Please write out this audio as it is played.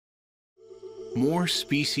More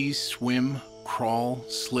species swim, crawl,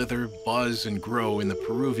 slither, buzz, and grow in the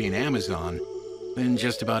Peruvian Amazon than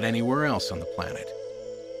just about anywhere else on the planet.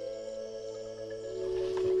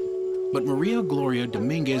 But Maria Gloria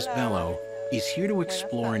Dominguez Bello is here to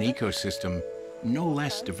explore an ecosystem no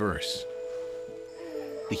less diverse: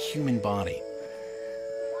 the human body.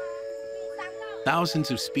 Thousands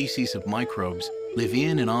of species of microbes live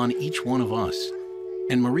in and on each one of us,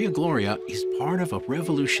 and Maria Gloria is part of a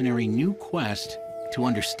revolutionary new quest to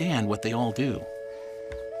understand what they all do.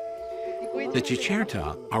 The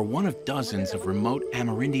Chicherta are one of dozens of remote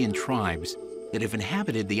Amerindian tribes that have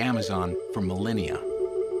inhabited the Amazon for millennia.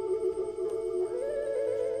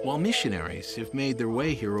 While missionaries have made their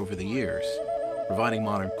way here over the years, providing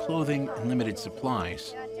modern clothing and limited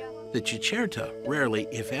supplies, the Chicherta rarely,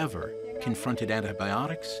 if ever, confronted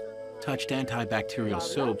antibiotics, touched antibacterial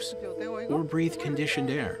soaps, or breathed conditioned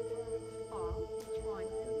air.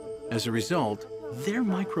 As a result, their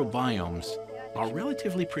microbiomes are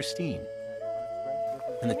relatively pristine,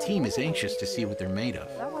 and the team is anxious to see what they're made of.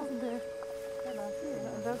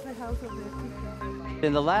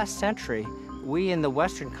 In the last century, we in the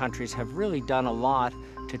Western countries have really done a lot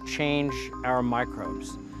to change our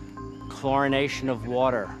microbes. Chlorination of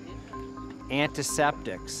water,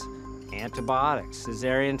 antiseptics, antibiotics,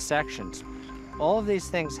 cesarean sections. All of these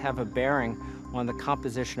things have a bearing on the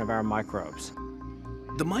composition of our microbes.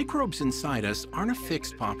 The microbes inside us aren't a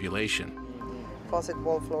fixed population. Faucet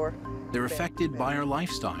wall floor. They're affected by our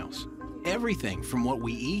lifestyles. Everything from what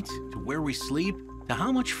we eat, to where we sleep, to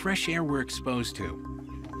how much fresh air we're exposed to.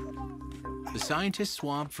 The scientists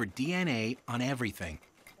swab for DNA on everything,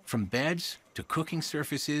 from beds to cooking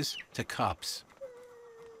surfaces to cups.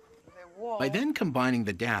 By then combining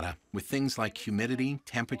the data with things like humidity,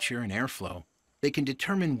 temperature, and airflow, they can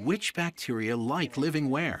determine which bacteria like living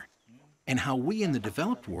where, and how we in the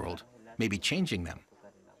developed world may be changing them.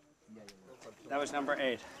 That was number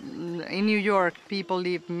 8. In New York, people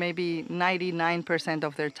live maybe 99%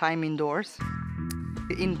 of their time indoors.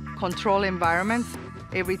 In controlled environments,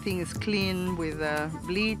 everything is clean with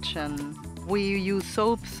bleach, and we use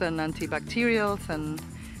soaps and antibacterials, and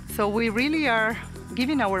so we really are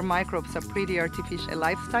giving our microbes a pretty artificial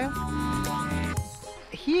lifestyle.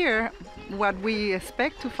 Here, what we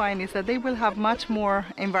expect to find is that they will have much more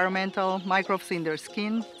environmental microbes in their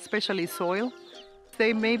skin, especially soil.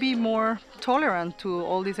 They may be more tolerant to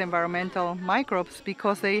all these environmental microbes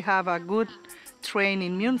because they have a good trained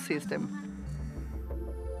immune system.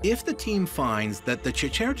 If the team finds that the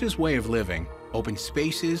Chicherta's way of living, open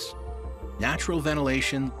spaces, natural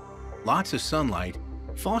ventilation, lots of sunlight,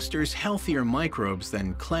 fosters healthier microbes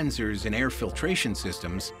than cleansers and air filtration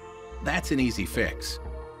systems, that's an easy fix.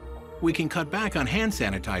 We can cut back on hand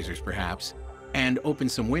sanitizers, perhaps, and open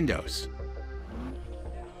some windows.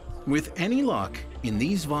 With any luck, in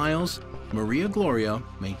these vials, Maria Gloria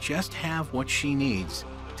may just have what she needs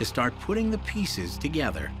to start putting the pieces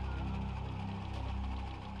together.